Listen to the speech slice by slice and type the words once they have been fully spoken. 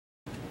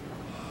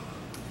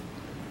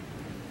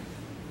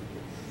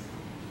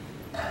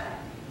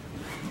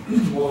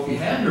Well, if you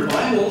have your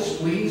Bibles,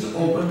 please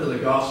open to the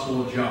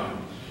Gospel of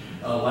John.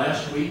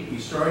 Last week we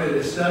started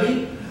a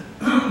study.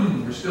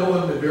 We're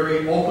still in the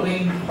very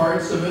opening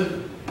parts of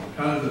it,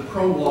 kind of the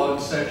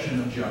prologue section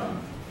of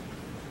John.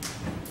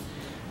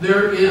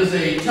 There is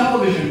a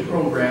television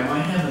program, I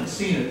haven't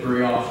seen it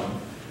very often,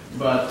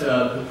 but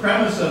the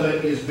premise of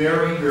it is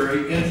very,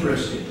 very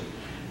interesting.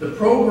 The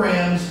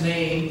program's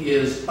name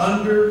is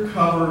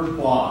Undercover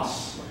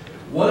Boss.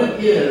 What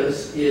it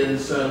is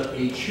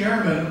a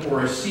chairman or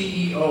a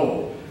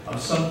CEO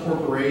of some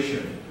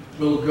corporation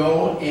will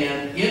go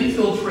and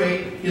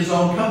infiltrate his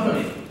own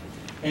company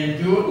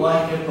and do it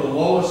like at the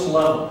lowest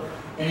level.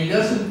 And he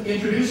doesn't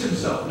introduce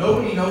himself.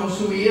 Nobody knows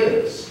who he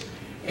is.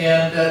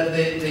 And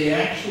they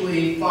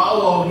actually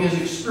follow his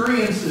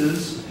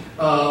experiences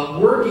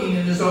working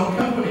in his own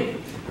company.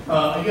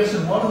 I guess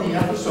in one of the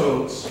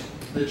episodes,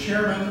 the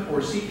chairman or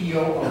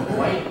CEO of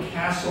White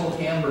Castle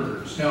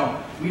Hamburgers.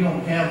 Now, we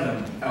don't have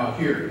them out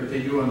here, but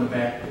they do on the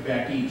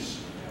back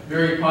east.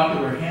 Very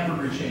popular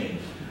hamburger chain.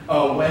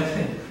 Went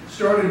and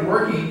started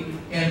working,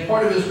 and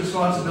part of his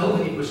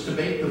responsibility was to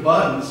bake the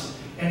buns,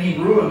 and he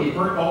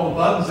burnt all the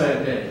buns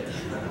that day,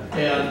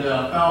 and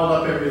fouled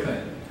up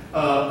everything.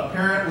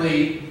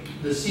 Apparently,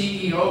 the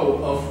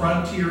CEO of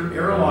Frontier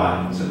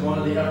Airlines in one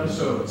of the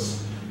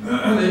episodes,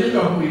 they didn't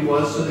know who he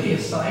was, so they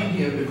assigned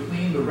him to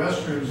clean the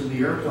restrooms in the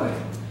airplane.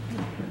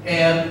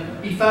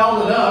 And he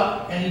fouled it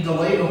up, and he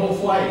delayed the whole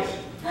flight.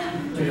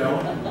 You know,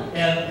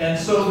 and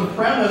so the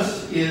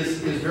premise is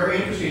very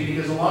interesting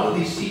because a lot of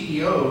these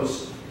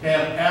CEOs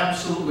have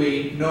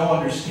absolutely no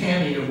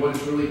understanding of what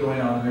is really going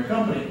on in their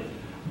company.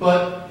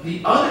 But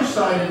the other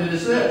side of it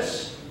is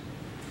this: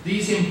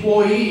 these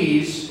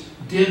employees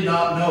did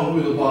not know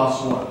who the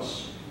boss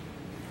was.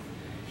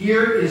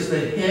 Here is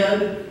the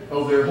head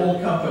of their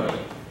whole company.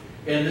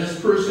 And this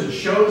person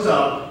shows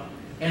up,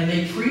 and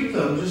they treat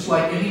them just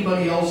like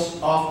anybody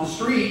else off the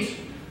street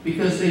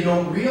because they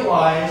don't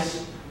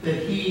realize that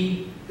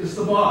he is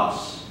the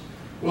boss.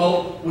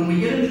 Well, when we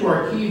get into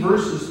our key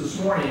verses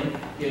this morning,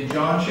 in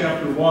John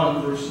chapter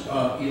 1, verse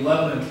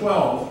 11 and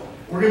 12,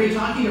 we're going to be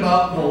talking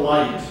about the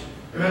light.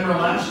 Remember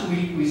last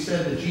week we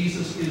said that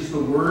Jesus is the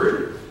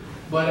Word,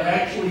 but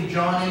actually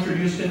John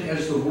introduced him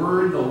as the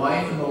Word, the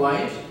life, and the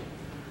light.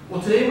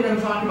 Well, today we're going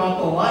to talk about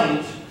the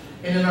light.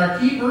 And in our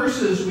key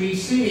verses, we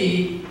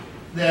see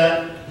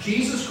that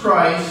Jesus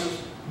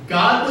Christ,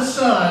 God the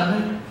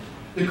Son,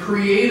 the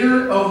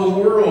creator of the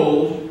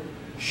world,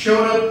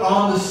 showed up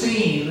on the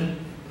scene,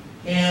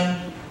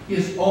 and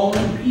his own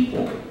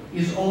people,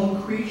 his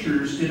own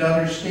creatures, did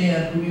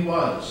understand who he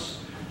was.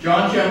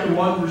 John chapter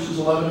 1, verses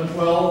 11 and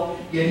 12,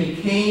 yet he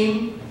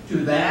came to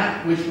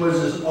that which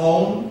was his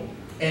own,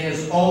 and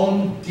his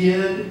own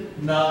did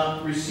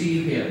not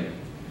receive him.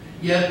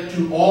 Yet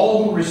to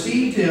all who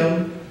received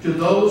him, to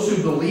those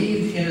who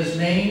believed in his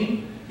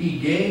name, he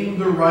gave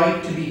the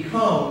right to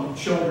become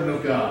children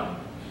of God.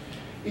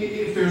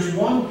 If there's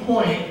one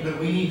point that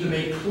we need to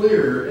make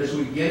clear as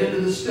we get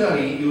into the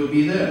study, it would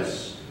be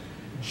this: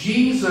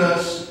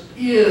 Jesus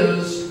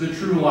is the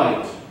true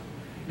light.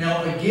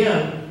 Now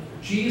again,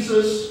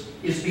 Jesus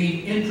is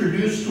being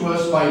introduced to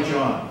us by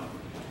John.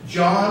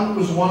 John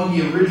was one of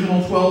the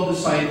original 12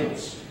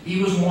 disciples.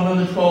 He was one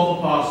of the 12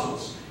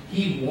 apostles.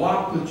 He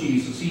walked with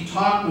Jesus. He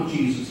talked with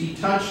Jesus. He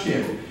touched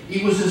him.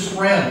 He was his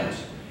friend.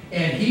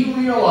 And he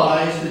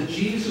realized that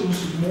Jesus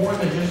was more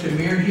than just a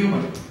mere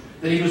human.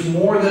 That he was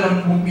more than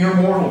a mere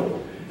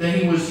mortal. That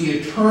he was the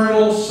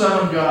eternal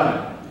Son of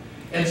God.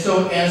 And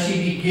so as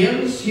he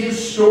begins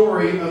his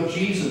story of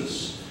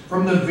Jesus,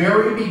 from the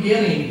very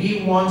beginning,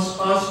 he wants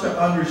us to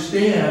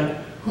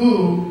understand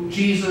who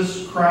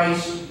Jesus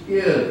Christ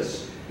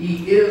is.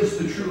 He is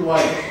the true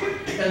light.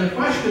 And the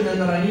question then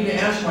that I need to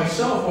ask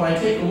myself when I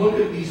take a look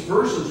at these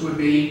verses would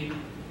be,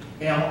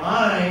 am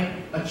I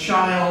a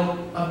child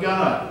of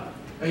God?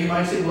 Now you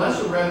might say, well,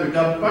 that's a rather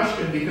dumb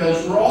question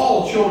because we're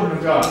all children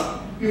of God.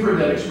 You've heard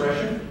that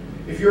expression.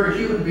 If you're a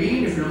human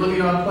being, if you're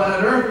living on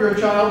planet Earth, you're a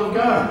child of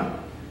God.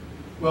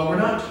 Well, we're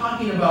not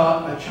talking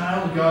about a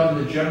child of God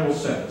in the general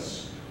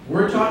sense.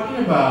 We're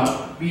talking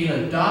about being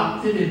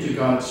adopted into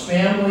God's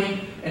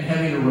family and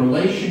having a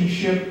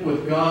relationship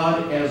with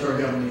God as our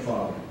Heavenly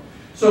Father.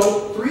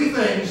 So, three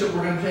things that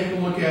we're going to take a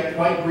look at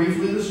quite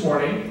briefly this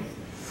morning: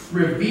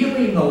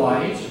 revealing the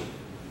light,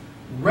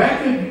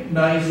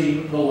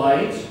 recognizing the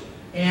light,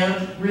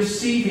 and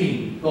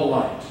receiving the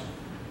light.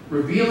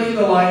 Revealing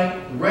the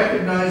light,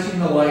 recognizing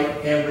the light,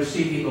 and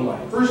receiving the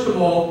light. First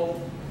of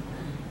all,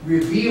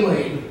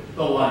 revealing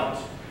the light.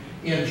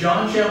 In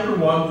John chapter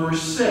 1,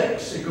 verse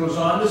 6, it goes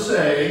on to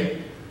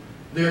say,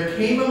 there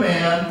came a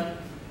man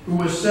who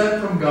was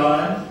sent from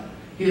God.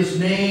 His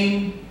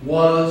name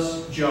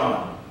was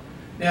John.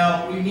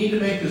 Now, we need to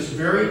make this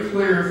very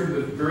clear from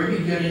the very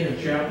beginning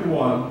of chapter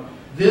 1.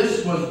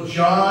 This was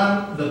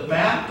John the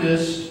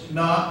Baptist,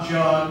 not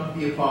John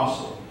the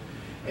Apostle.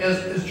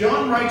 As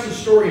John writes the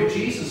story of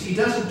Jesus, he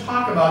doesn't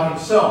talk about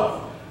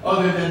himself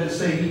other than to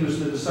say he was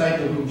the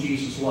disciple whom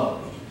Jesus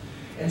loved.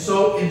 And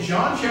so in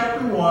John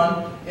chapter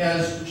 1,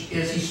 as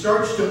he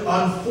starts to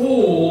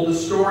unfold the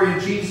story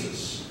of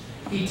Jesus,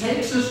 He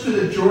takes us to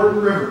the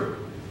Jordan River.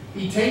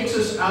 He takes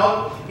us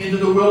out into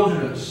the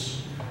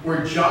wilderness,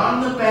 where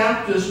John the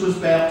Baptist was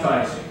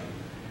baptizing.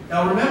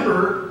 Now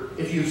remember,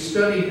 if you've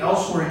studied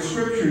elsewhere in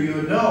Scripture, you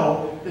would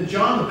know that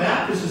John the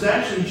Baptist is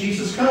actually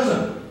Jesus'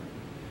 cousin.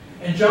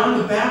 And John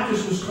the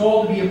Baptist was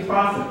called to be a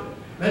prophet.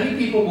 Many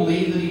people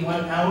believe that he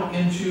went out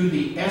into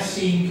the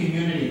Essene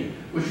community,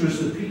 which was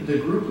the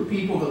group of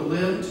people that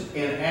lived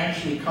and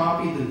actually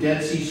copied the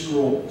Dead Sea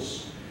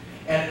Scrolls.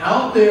 And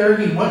out there,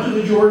 he went to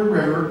the Jordan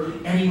River,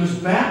 and he was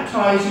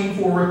baptizing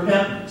for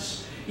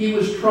repentance. He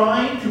was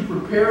trying to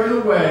prepare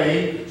the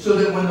way so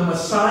that when the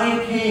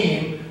Messiah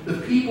came,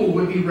 the people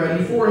would be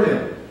ready for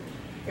him.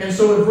 And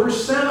so in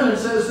verse 7 it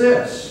says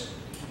this,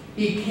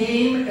 he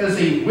came as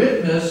a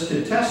witness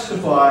to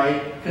testify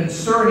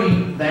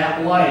concerning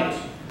that light,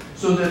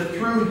 so that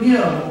through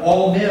him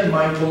all men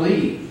might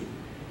believe.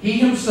 He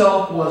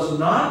himself was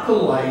not the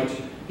light,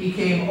 he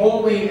came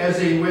only as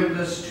a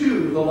witness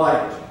to the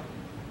light.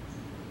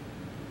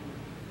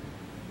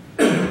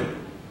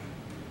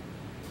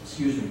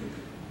 Excuse me.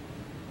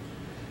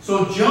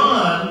 So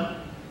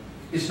John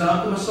is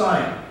not the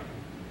Messiah.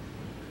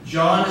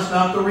 John is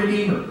not the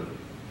Redeemer.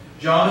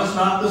 John is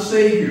not the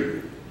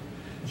Savior.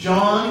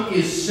 John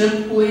is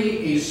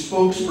simply a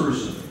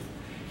spokesperson.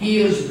 He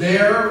is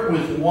there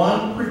with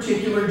one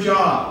particular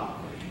job,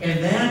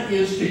 and that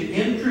is to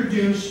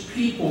introduce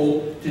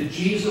people to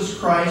Jesus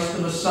Christ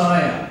the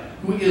Messiah,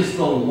 who is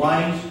the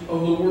light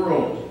of the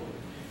world.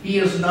 He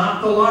is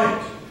not the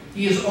light.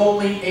 He is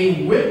only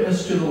a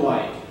witness to the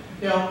light.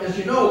 Now, as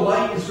you know,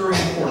 light is very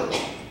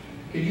important.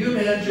 Can you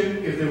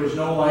imagine if there was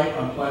no light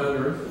on planet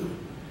Earth?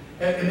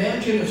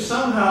 Imagine if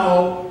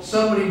somehow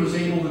somebody was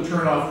able to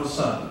turn off the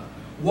sun.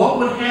 What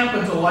would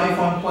happen to life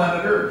on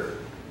planet Earth?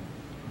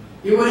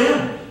 It would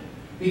end.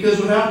 Because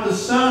without the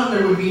sun,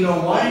 there would be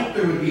no light,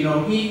 there would be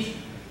no heat,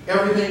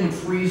 everything would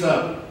freeze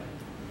up.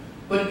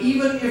 But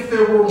even if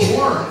there were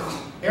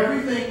warmth,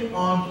 everything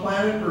on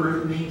planet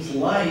Earth needs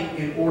light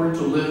in order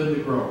to live and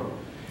to grow.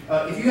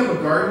 If you have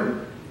a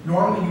garden,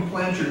 normally you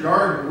plant your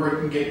garden where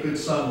it can get good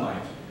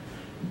sunlight.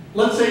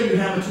 Let's say you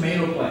have a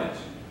tomato plant,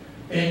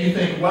 and you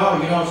think,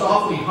 wow, you know, it's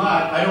awfully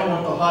hot, I don't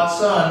want the hot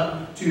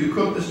sun to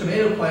cook this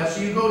tomato plant,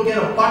 so you go get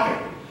a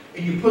bucket,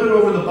 and you put it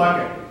over the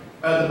bucket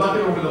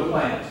over the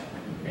plant.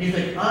 And you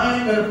think,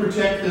 I'm going to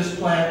protect this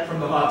plant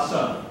from the hot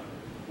sun.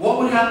 What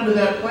would happen to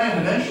that plant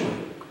eventually?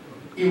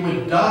 It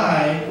would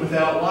die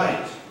without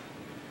light.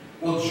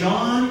 Well,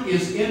 John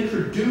is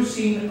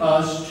introducing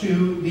us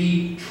to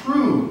the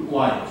true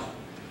light.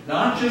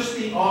 Not just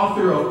the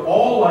author of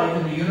all light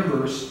in the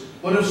universe,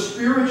 but of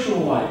spiritual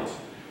light.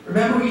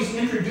 Remember, he's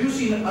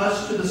introducing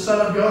us to the Son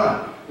of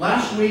God.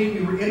 Last week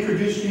we were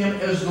introduced to him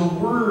as the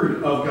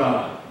Word of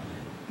God.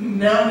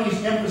 Now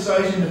he's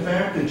emphasizing the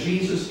fact that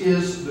Jesus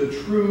is the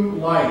true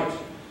light.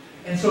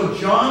 And so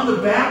John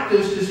the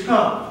Baptist has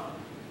come.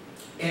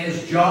 And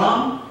his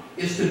job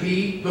is to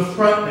be the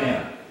front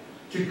man,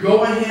 to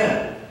go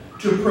ahead,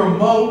 to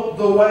promote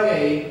the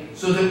way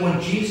so that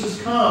when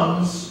Jesus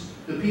comes,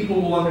 the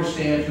people will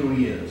understand who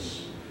he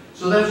is.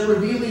 So that's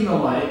revealing the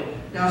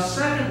light. Now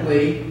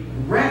secondly,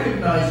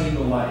 recognizing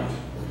the light.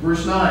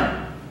 Verse 9.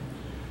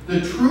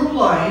 The true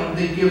light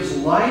that gives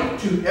light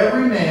to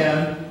every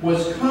man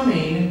was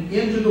coming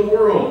into the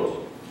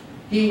world.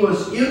 He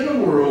was in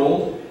the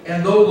world,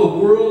 and though the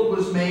world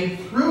was made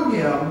through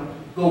him,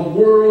 the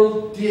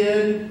world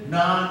did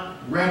not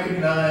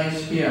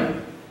recognize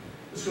him.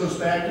 This goes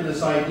back to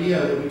this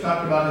idea that we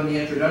talked about in the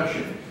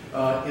introduction,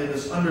 in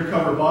this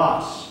undercover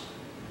boss.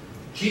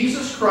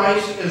 Jesus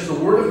Christ as the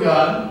Word of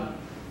God,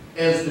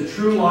 as the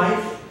true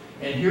life,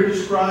 and here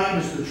described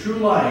as the true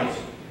light,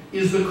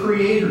 is the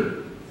Creator.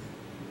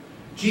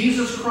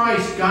 Jesus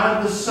Christ,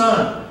 God the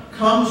Son,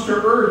 comes to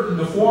earth in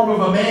the form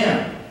of a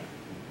man,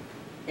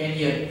 and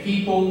yet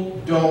people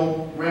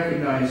don't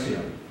recognize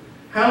him.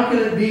 How can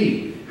it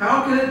be?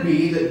 How can it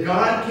be that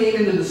God came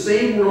into the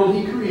same world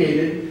he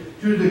created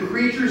through the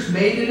creatures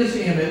made in his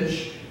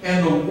image,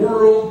 and the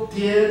world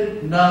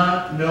did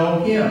not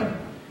know him?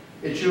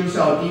 It shows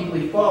how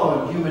deeply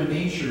fallen human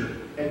nature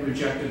had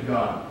rejected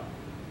God.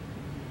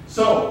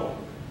 So,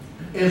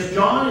 as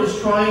John is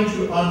trying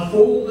to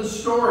unfold the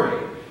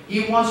story,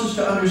 he wants us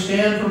to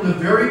understand from the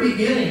very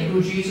beginning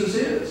who Jesus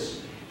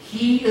is.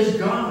 He is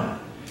God.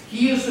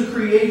 He is the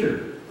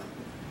Creator.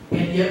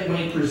 And yet when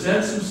he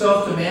presents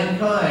himself to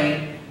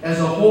mankind, as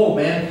a whole,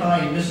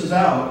 mankind misses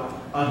out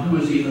on who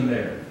is even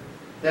there.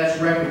 That's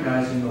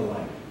recognizing the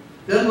light.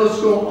 Then let's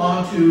go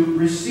on to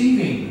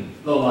receiving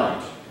the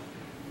light.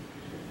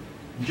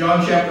 In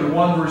John chapter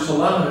 1, verse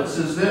 11, it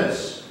says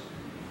this,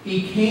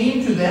 He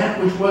came to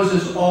that which was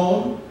his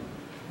own,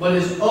 but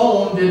his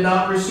own did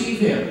not receive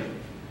him.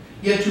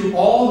 Yet to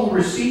all who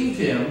received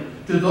him,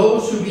 to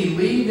those who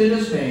believed in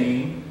his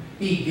name,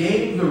 he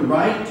gave the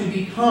right to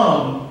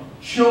become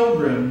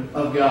children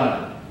of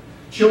God.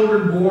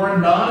 Children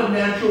born not of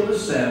natural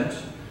descent,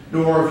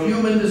 nor of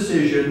human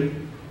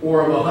decision,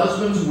 or of a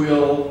husband's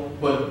will,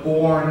 but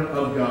born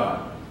of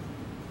God.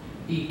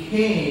 He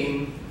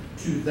came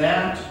to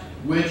that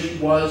which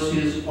was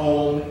his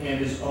own, and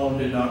his own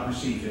did not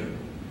receive him.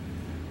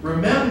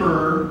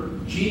 Remember,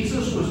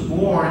 Jesus was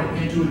born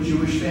into a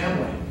Jewish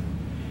family.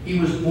 He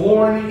was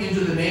born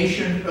into the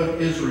nation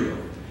of Israel.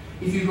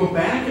 If you go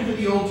back into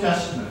the Old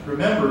Testament,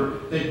 remember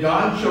that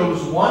God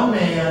chose one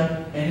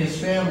man and his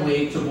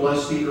family to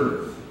bless the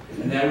earth,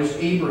 and that was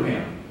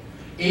Abraham.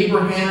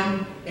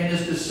 Abraham and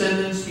his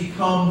descendants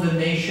become the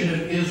nation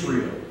of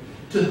Israel.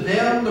 To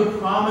them the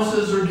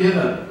promises are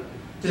given.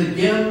 To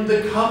them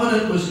the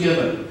covenant was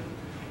given.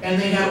 And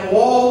they had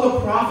all the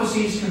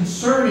prophecies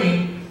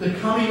concerning the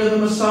coming of the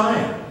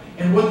Messiah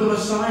and what the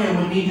Messiah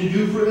would need to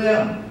do for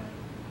them.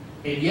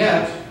 And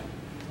yet,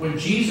 when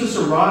Jesus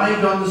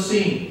arrived on the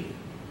scene,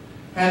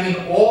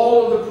 having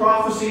all of the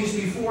prophecies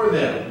before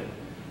them,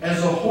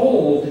 as a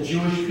whole, the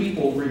Jewish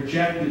people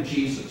rejected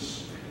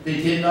Jesus.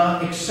 They did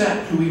not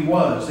accept who he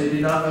was. They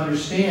did not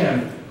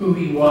understand who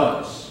he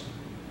was.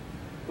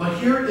 But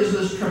here is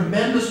this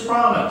tremendous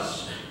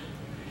promise.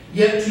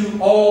 Yet to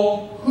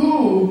all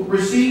who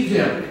received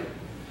him,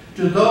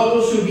 to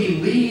those who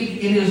believed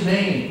in his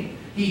name,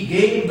 he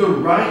gave the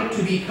right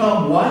to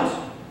become what?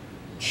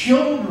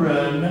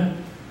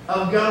 Children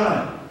of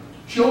God.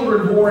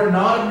 Children born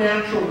not of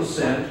natural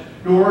descent,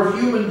 nor of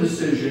human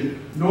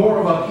decision, nor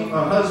of a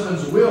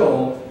husband's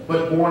will,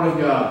 but born of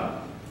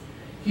God.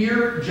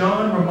 Here,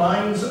 John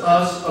reminds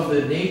us of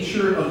the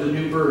nature of the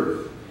new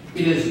birth.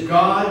 It is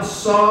God's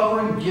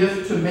sovereign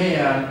gift to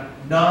man,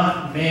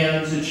 not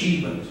man's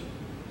achievement.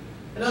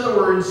 In other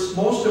words,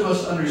 most of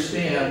us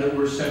understand that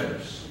we're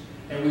sinners,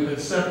 and we've been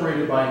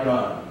separated by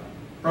God,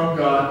 from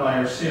God by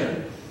our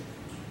sin.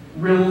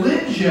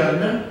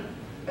 Religion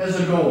as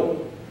a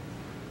goal.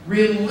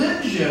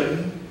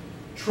 Religion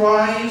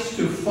tries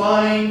to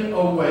find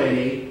a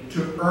way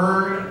to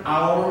earn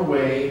our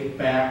way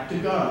back to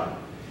God.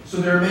 So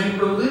there are many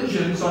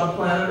religions on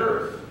planet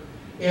Earth.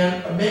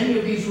 And many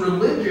of these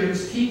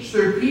religions teach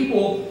their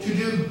people to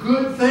do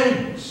good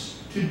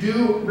things, to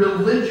do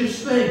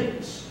religious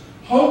things,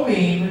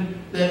 hoping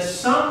that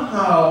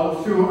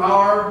somehow through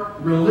our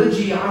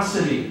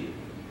religiosity,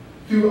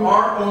 through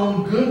our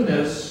own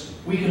goodness,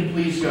 we can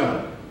please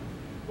God.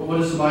 But what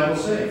does the Bible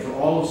say? For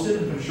all have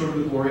sinned and come short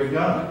of the glory of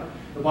God.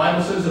 The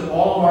Bible says that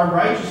all of our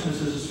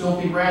righteousness is as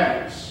filthy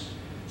rags.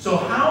 So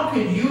how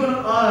can you and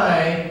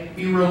I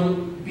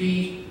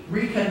be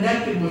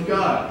reconnected with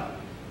God?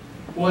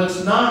 Well,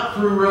 it's not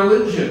through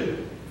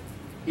religion.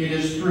 It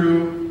is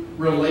through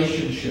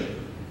relationship.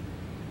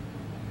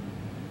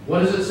 What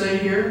does it say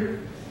here?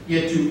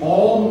 Yet to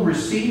all who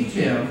received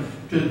him,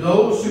 to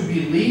those who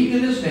believed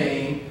in his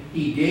name,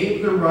 he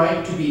gave the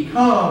right to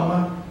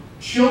become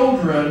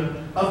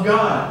children of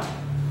God.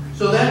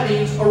 So that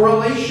means a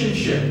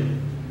relationship.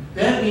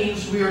 That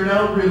means we are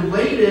now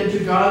related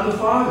to God the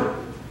Father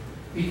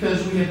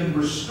because we have been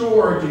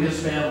restored to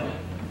his family.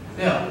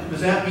 Now,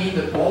 does that mean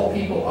that all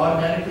people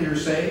automatically are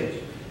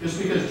saved?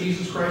 Just because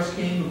Jesus Christ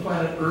came to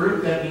planet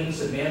Earth, that means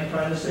that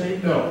mankind is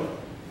saved? No.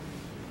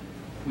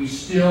 We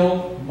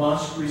still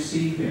must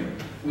receive him.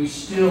 We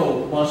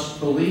still must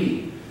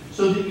believe.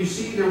 So that you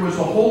see, there was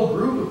a whole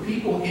group of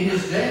people in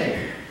his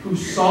day who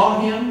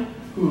saw him,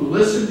 who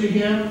listened to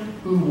him,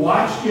 who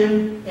watched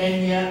him,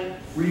 and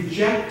yet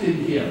rejected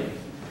him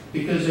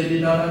because they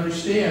did not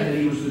understand that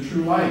he was the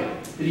true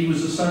light, that he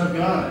was the Son of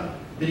God,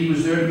 that he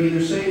was there to be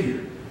their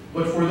Savior.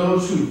 But for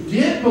those who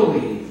did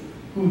believe,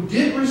 who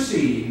did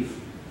receive,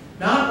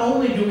 not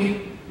only do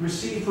we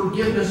receive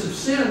forgiveness of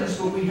sins,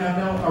 but we have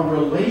now a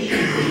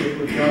relationship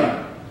with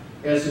God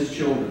as his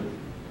children.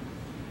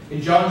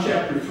 In John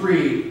chapter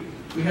 3,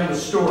 we have a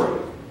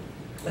story.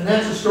 And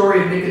that's the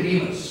story of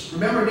Nicodemus.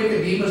 Remember,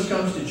 Nicodemus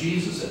comes to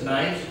Jesus at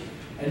night.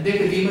 And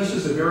Nicodemus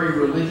is a very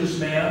religious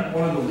man,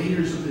 one of the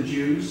leaders of the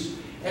Jews.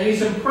 And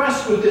he's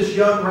impressed with this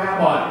young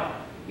rabbi.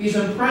 He's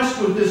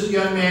impressed with this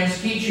young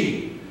man's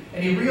teaching.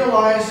 And he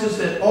realizes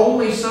that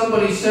only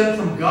somebody sent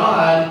from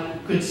God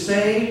could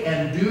say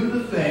and do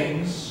the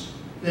things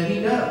that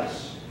he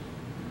does.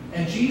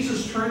 And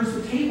Jesus turns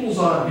the tables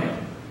on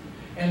him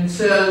and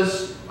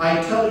says,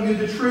 I tell you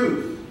the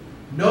truth.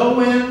 No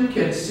one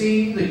can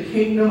see the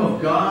kingdom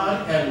of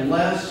God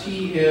unless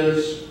he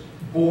is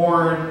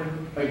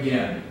born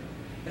again.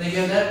 And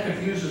again, that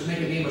confuses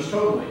Nicodemus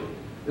totally.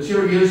 Because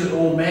here he is, an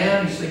old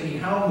man. He's thinking,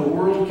 how in the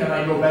world can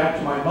I go back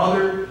to my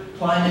mother,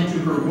 climb into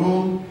her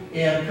womb,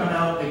 and come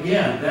out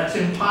again? That's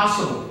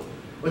impossible.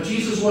 But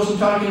Jesus wasn't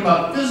talking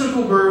about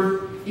physical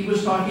birth. He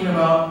was talking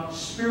about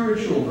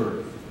spiritual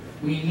birth.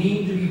 We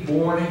need to be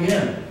born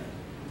again.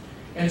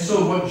 And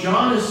so what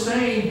John is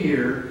saying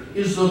here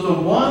is that the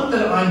one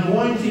that I'm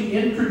going to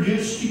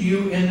introduce to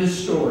you in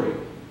this story,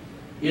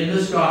 in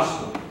this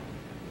gospel,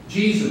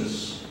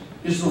 Jesus,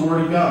 is the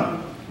Word of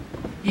God.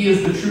 He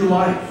is the true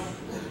life.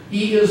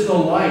 He is the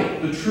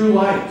light, the true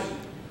light.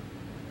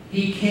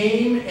 He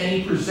came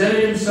and he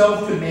presented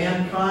himself to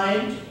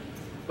mankind,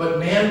 but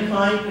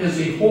mankind as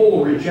a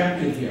whole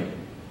rejected him.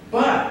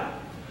 But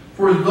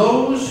for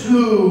those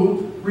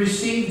who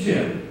received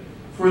him,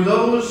 for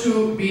those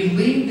who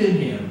believed in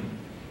him,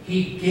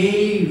 he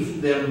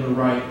gave them the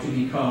right to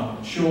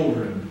become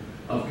children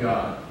of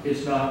God.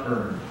 It's not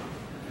earned.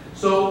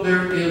 So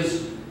there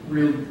is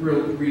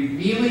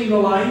revealing the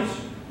light,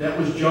 That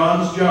was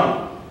John's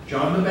job,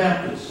 John the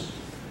Baptist.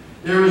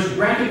 There is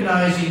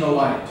recognizing the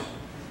light.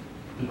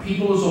 The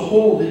people as a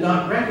whole did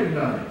not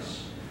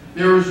recognize.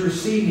 There is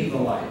receiving the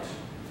light.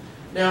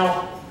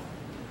 Now,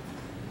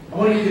 I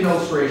want to give you an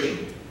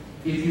illustration.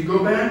 If you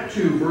go back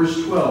to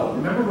verse 12,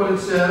 remember what it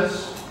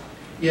says?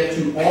 Yet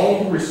to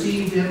all who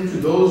received him, to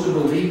those who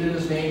believed in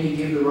his name, he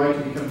gave the right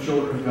to become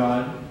children of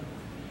God.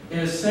 In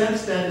a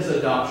sense, that is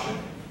adoption.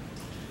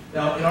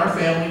 Now, in our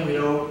family, we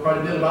know quite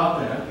a bit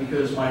about that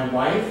because my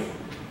wife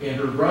and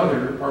her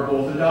brother are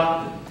both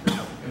adopted.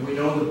 And we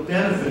know the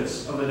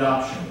benefits of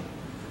adoption.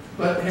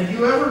 But have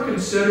you ever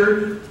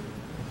considered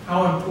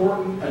how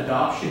important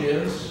adoption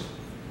is?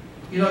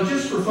 You know,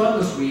 just for fun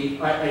this week,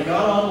 I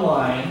got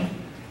online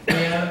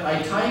and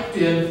I typed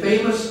in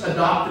famous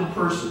adopted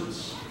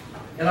persons.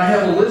 And I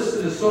have a list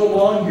that is so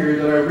long here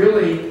that I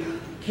really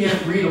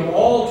can't read them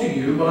all to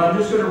you, but I'm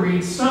just going to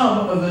read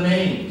some of the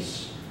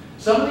names.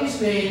 Some of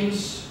these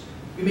names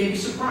you may be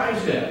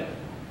surprised at.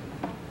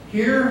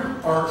 Here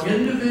are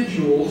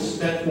individuals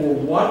that for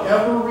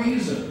whatever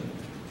reason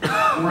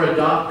were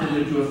adopted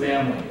into a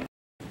family.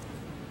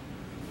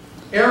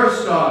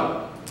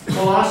 Aristotle,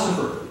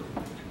 philosopher.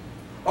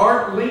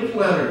 Art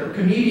Linkletter,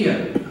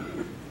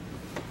 comedian.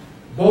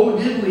 Bo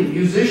Diddley,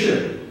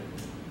 musician.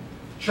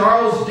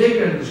 Charles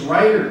Dickens,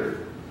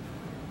 writer.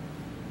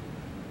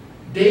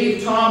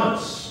 Dave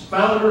Thomas,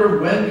 founder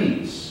of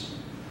Wendy's.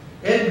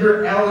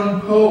 Edgar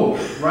Allan Poe,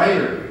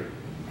 writer.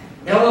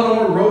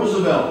 Eleanor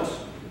Roosevelt,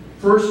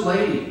 First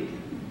Lady.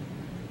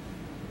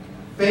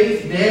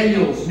 Faith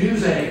Daniels,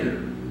 news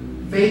anchor.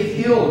 Faith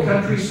Hill,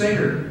 country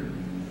singer.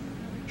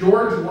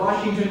 George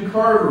Washington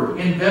Carver,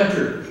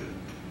 inventor.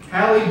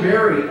 Halle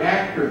Berry,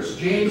 actress.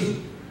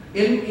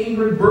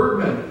 Ingrid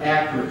Bergman,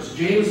 actress.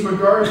 James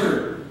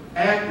MacArthur,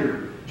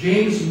 actor.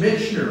 James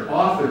Michener,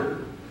 author.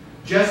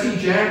 Jesse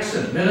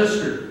Jackson,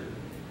 minister.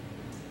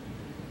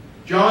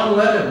 John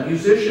Lennon,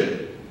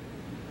 musician.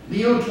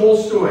 Leo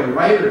Tolstoy,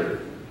 writer.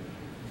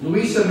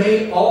 Louisa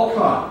May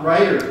Alcott,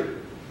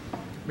 writer.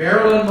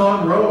 Marilyn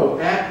Monroe,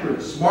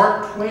 actress.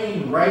 Mark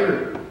Twain,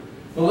 writer.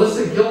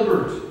 Melissa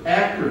Gilbert,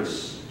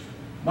 actress.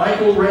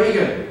 Michael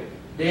Reagan,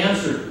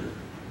 dancer.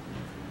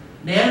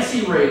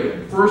 Nancy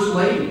Reagan, First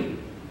Lady.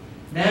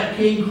 Nat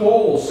King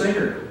Cole,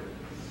 singer.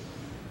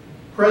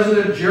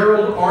 President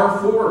Gerald R.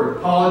 Ford,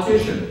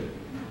 politician.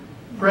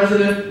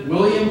 President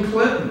William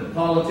Clinton,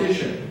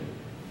 politician.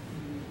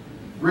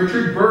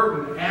 Richard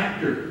Burton,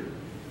 actor.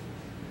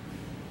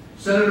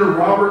 Senator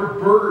Robert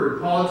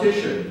Byrd,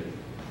 politician.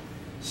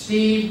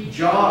 Steve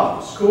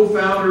Jobs,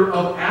 co-founder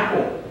of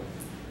Apple.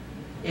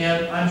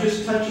 And I'm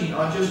just touching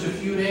on just a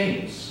few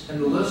names,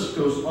 and the list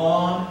goes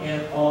on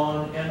and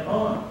on and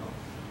on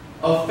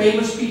of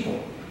famous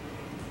people.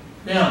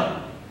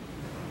 Now,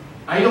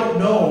 I don't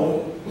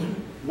know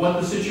what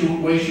the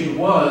situation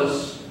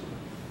was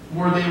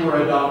where they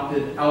were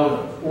adopted out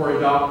of or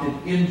adopted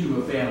into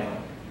a family.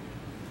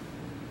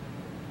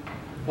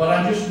 But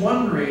I'm just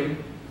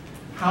wondering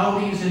how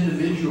these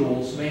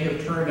individuals may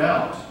have turned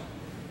out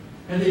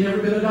had they never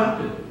been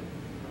adopted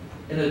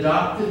and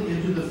adopted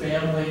into the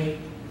family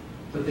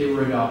that they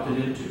were adopted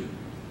into.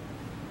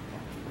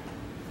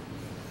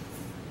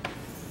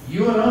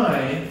 You and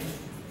I,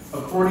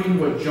 according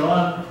to what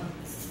John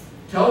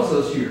tells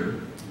us here,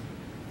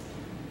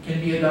 can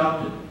be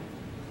adopted.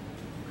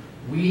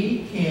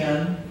 We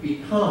can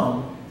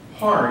become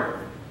part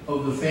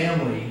of the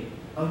family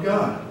of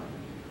God.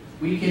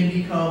 We can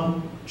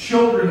become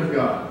children of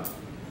God.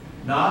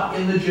 Not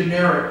in the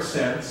generic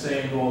sense,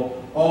 saying,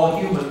 well, all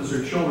humans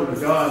are children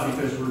of God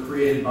because we're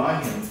created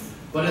by Him,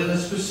 but in the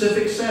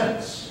specific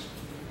sense.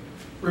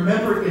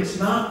 Remember, it's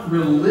not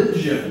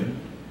religion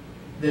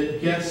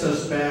that gets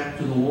us back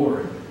to the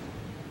Lord.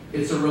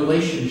 It's a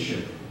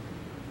relationship.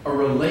 A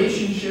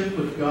relationship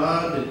with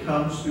God that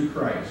comes through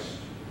Christ.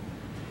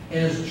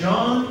 And as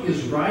John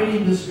is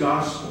writing this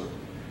gospel,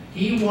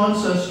 he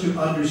wants us to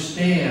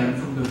understand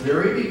from the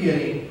very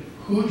beginning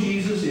who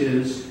Jesus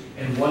is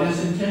and what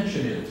His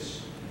intention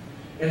is.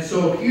 And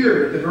so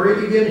here at the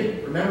very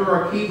beginning, remember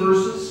our key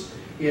verses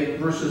in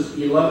verses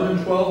 11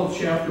 and 12 of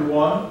chapter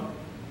 1?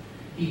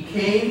 He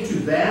came to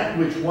that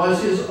which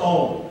was His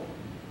own.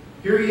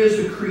 Here He is,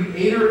 the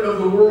creator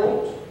of the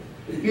world.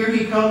 Here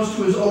He comes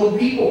to His own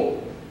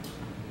people,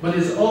 but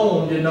His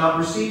own did not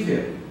receive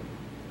Him.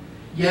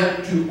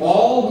 Yet to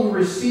all who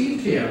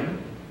received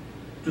Him,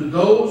 to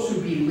those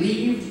who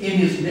believed in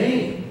His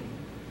name,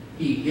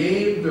 He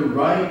gave the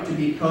right to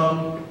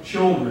become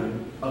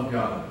children of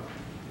God.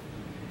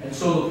 And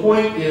so the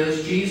point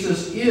is,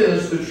 Jesus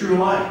is the true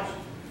light.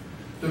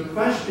 The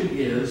question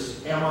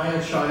is, am I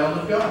a child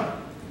of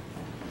God?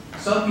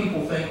 Some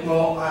people think,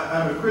 well,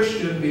 I'm a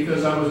Christian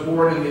because I was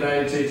born in the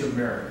United States of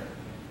America.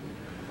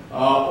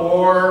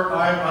 Or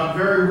I'm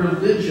very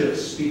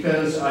religious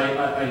because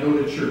I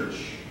go to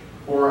church.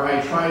 Or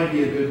I try to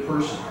be a good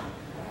person.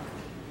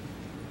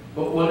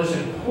 But what is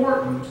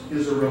important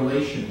is a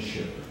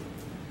relationship.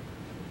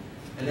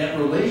 And that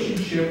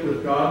relationship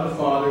with God the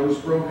Father was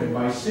broken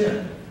by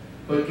sin,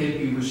 but can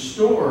be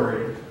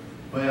restored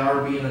by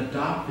our being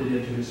adopted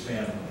into His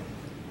family.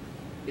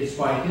 It's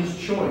by His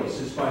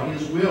choice. It's by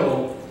His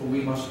will that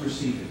we must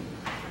receive it.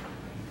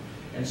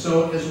 And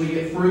so as we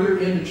get further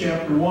into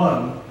chapter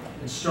 1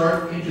 and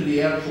start into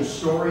the actual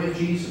story of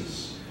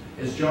Jesus,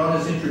 as John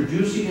is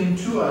introducing Him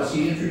to us,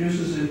 he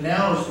introduces Him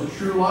now as the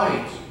true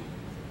light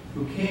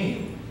who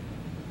came.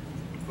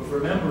 But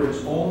remember,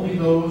 it's only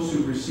those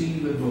who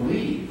receive and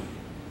believe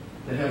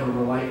that have a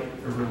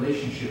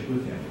relationship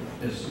with Him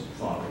as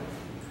Father.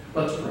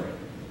 Let's pray.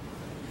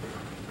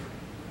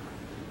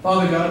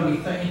 Father God, we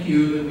thank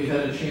You that we've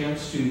had a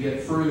chance to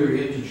get further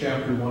into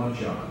chapter 1 of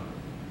John.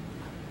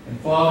 And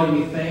Father,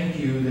 we thank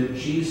You that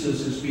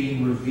Jesus is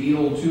being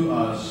revealed to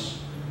us,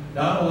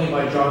 not only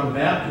by John the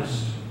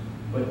Baptist,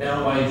 but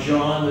now by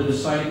John the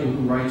disciple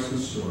who writes the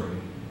story.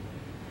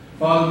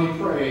 Father, we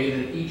pray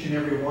that each and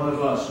every one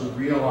of us would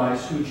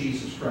realize who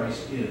Jesus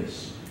Christ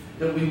is,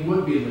 that we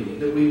would believe,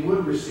 that we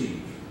would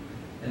receive,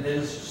 and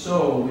then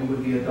so we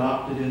would be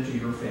adopted into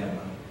Your family.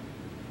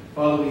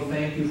 Father, we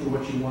thank You for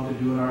what You want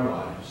to do in our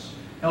lives.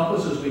 Help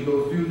us as we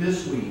go through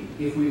this week,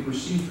 if we've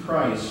received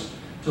Christ,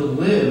 to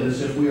live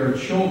as if we are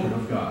children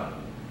of God.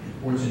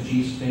 For it's in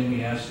Jesus' name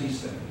we ask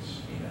these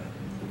things. Amen.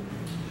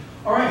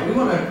 All right, we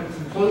want to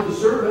conclude the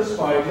service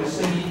by just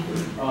singing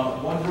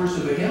one verse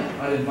of a hymn.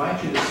 I'd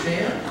invite you to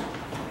stand.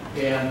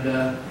 And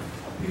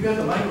if you've got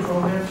the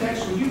microphone there,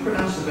 Tex, would you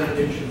pronounce the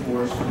benediction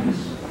for us,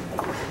 please?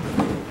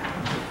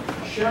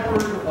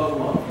 Shepherd of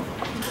love.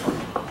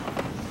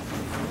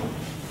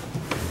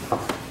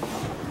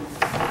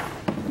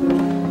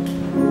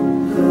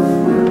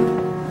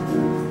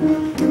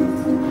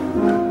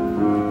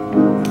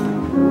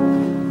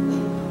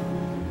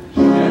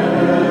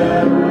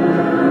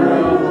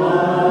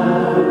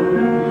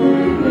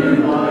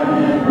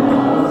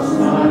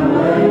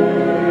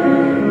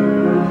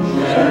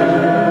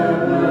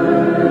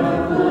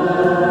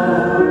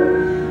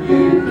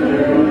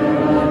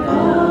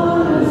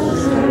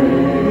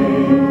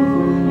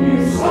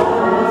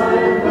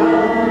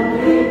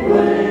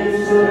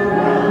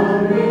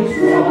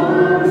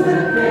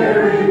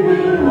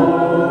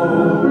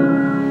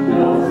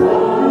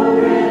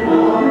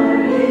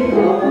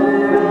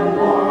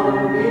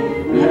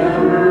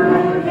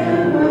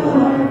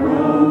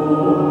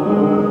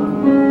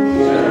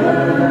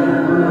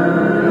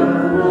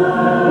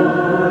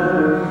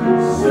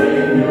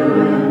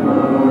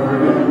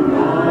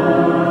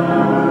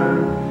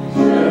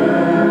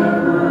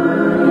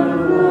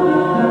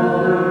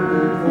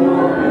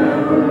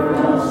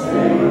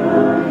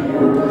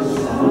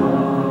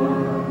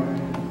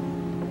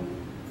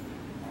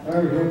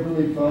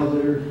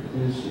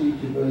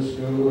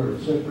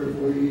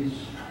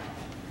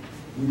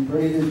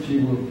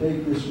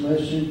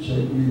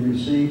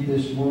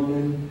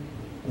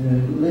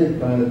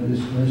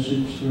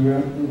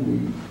 Throughout the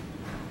week.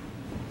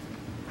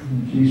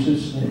 In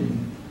Jesus'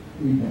 name,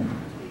 amen.